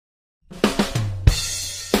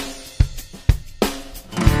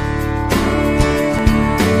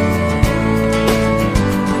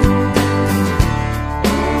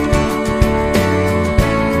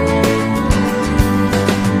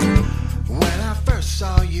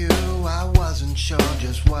sure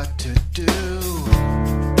just what to do.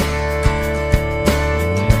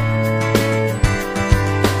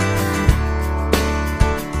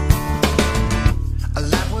 A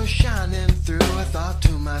light was shining through. I thought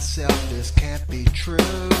to myself, this can't be true.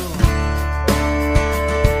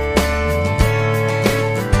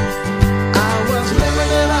 I was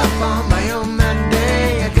living it up on my own that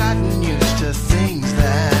day. I gotten used to things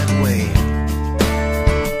that way.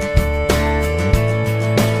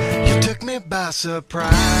 You took me by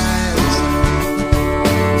surprise,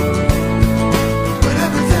 but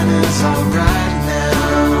everything is alright now.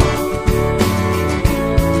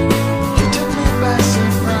 You took me by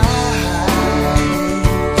surprise,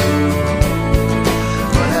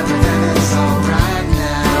 but everything is alright now.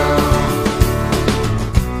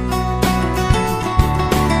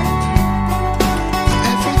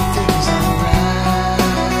 Everything's alright.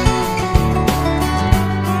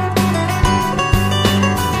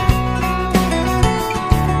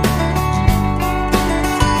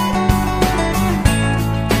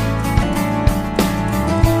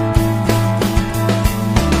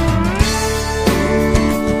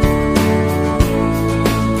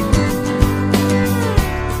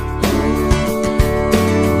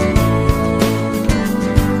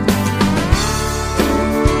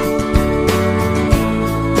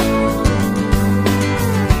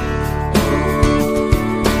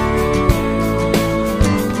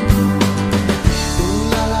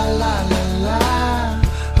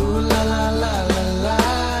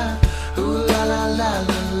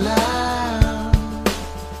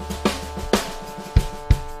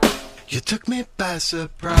 You took me by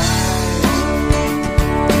surprise.